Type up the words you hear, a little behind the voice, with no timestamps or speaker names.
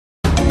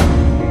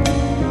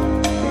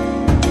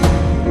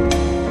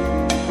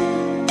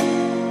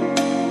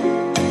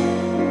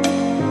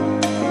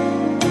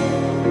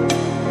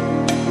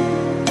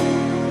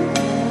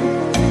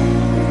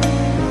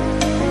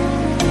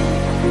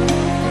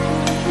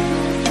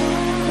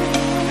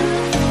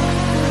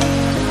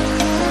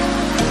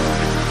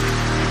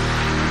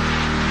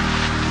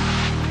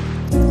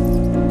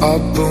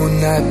Up all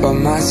night by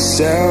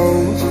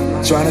myself,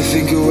 trying to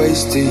figure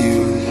ways to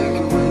you.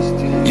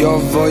 Your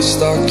voice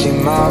stuck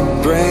in my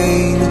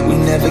brain, we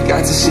never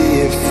got to see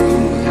it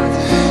through.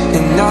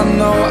 And I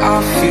know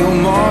I feel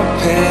more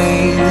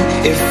pain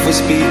if we're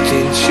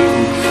speaking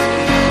truth.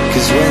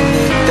 Cause when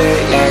the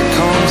daylight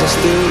comes, I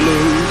still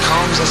lose.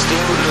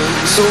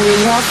 So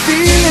will I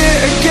feel it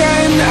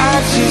again?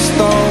 I just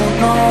don't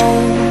know.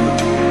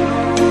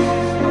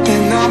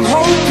 And I'm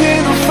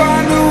hoping I'll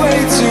find a way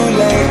to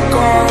let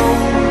go.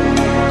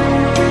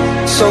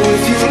 So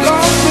if you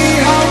love me,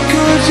 how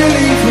could you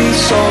leave me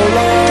so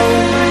low?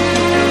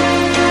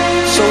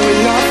 So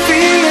will I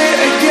feel it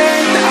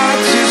again? I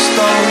just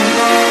don't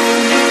know.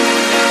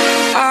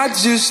 I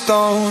just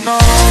don't know.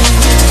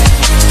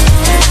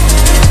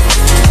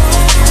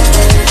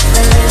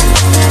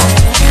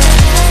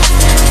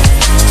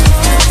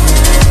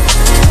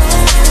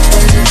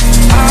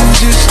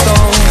 Just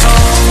don't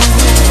know.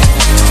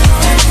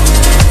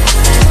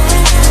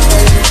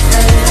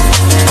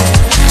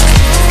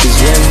 Cause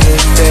when the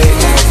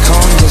daylight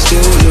comes, I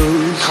still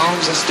lose.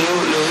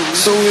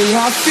 So will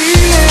I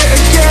feel it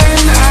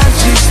again? I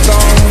just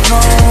don't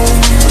know.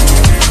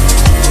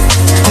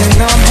 And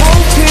I'm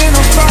hoping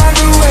I'll find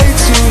a way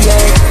to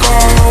let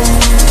go.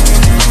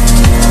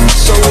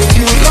 So if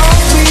you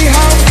love me,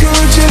 how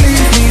could you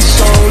leave me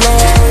so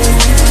low?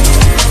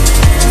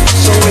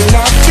 So will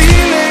I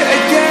feel it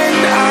again?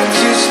 I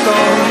just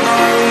don't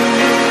know.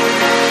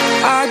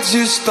 I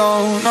just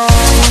don't know.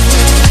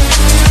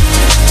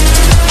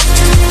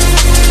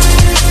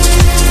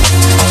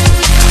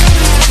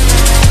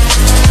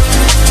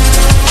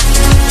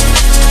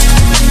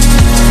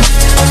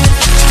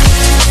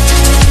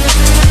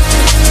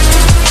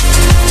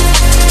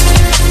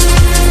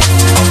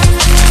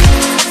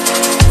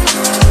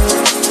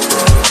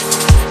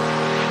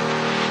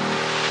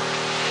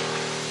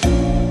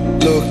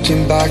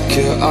 Looking back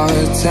at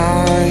our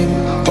time,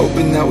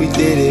 hoping that we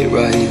did it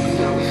right.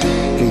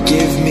 And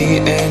give me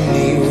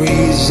any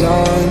reason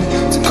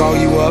to call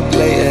you up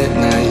late at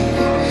night.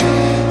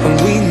 And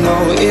we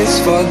know it's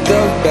for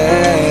the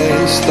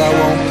best, I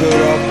won't put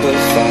up a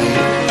fight.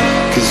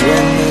 Cause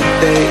when the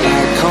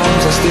daylight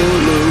comes, I still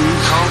lose.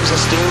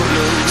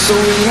 So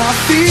will I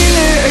feel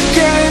it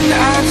again?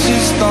 I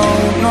just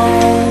don't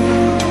know.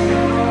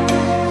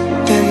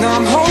 And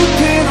I'm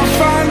hoping I'll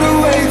find a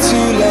way to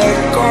let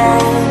go.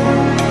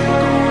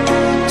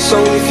 So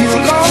if you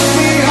love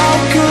me, how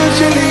could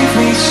you leave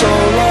me so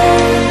low?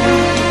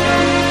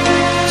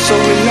 So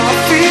will I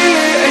feel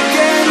it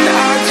again?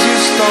 I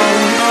just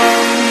don't know.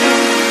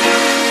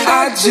 I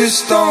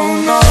just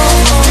don't know.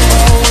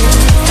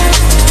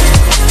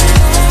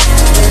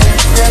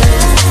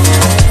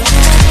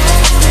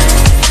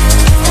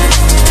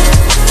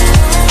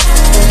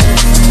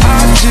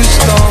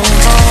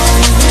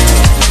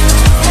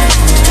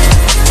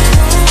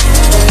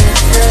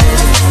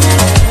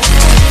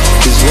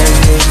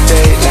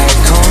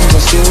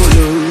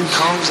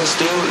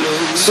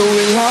 So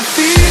will I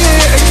feel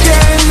it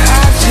again?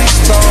 I just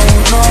don't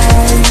know.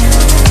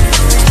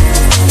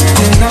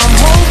 And I'm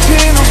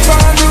hoping I'll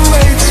find a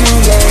way to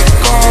let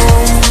go.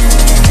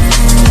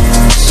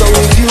 So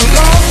if you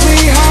love me,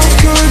 how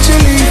could you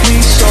leave me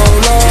so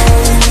low?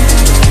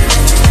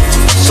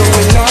 So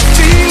will I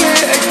feel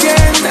it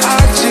again?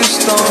 I just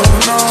don't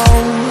know.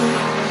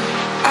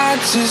 I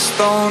just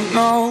don't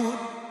know.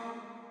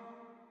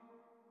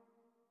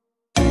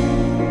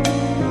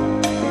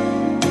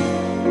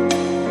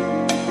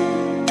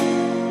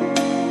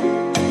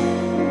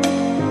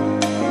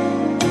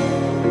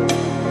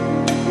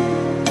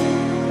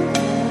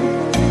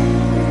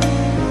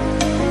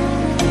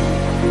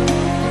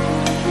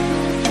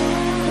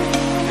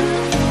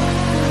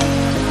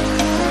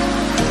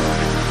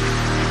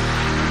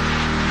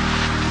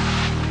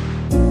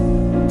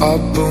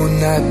 Up all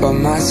night by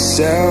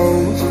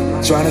myself,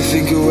 trying to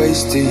figure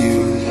ways to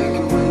you.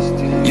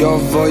 Your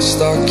voice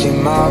stuck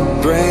in my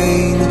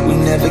brain, we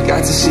never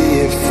got to see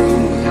it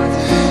through.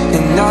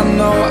 And I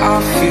know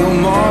I feel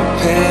more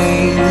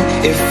pain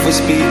if we're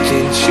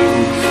speaking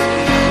truth.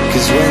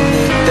 Cause when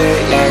the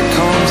daylight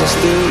comes, I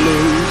still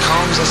lose.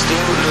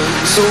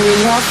 So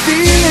will I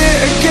feel it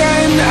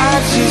again? I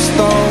just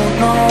don't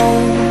know.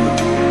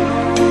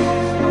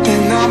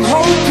 And I'm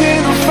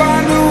hoping I'll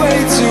find a way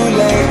to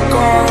let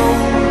go.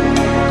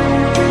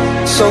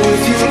 So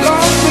if you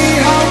love me,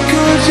 how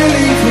could you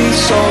leave me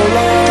so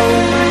low?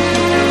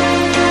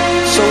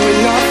 So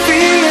will I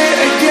feel it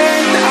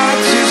again? I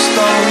just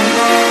don't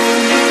know.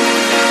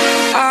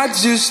 I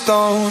just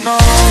don't know.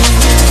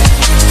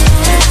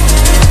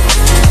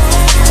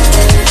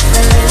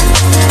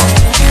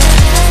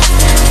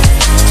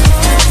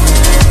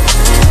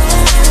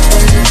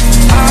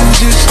 I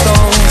just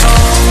don't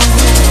know.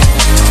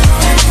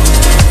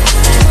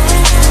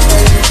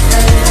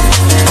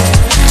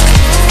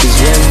 Cause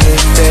when the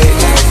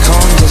daylight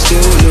comes, I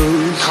still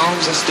lose.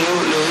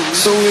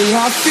 So will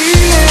I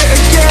feel it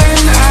again?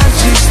 I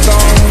just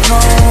don't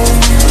know.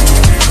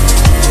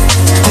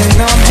 And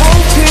I'm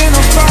hoping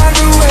I'll find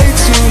a way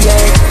to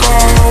let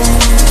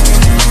go.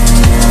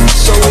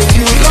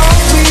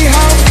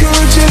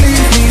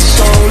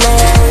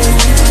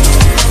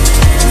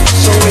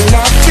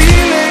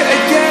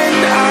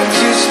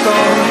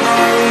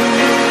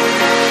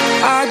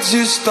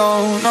 just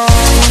don't know.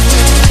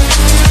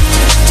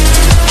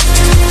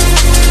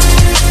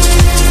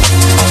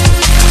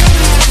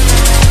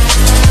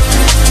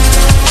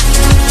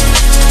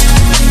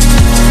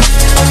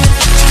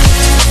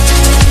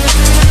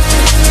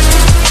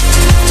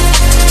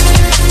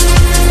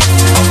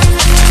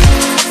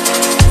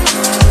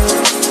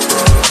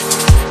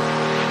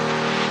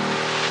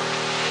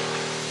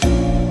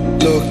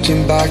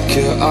 Looking back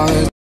at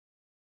our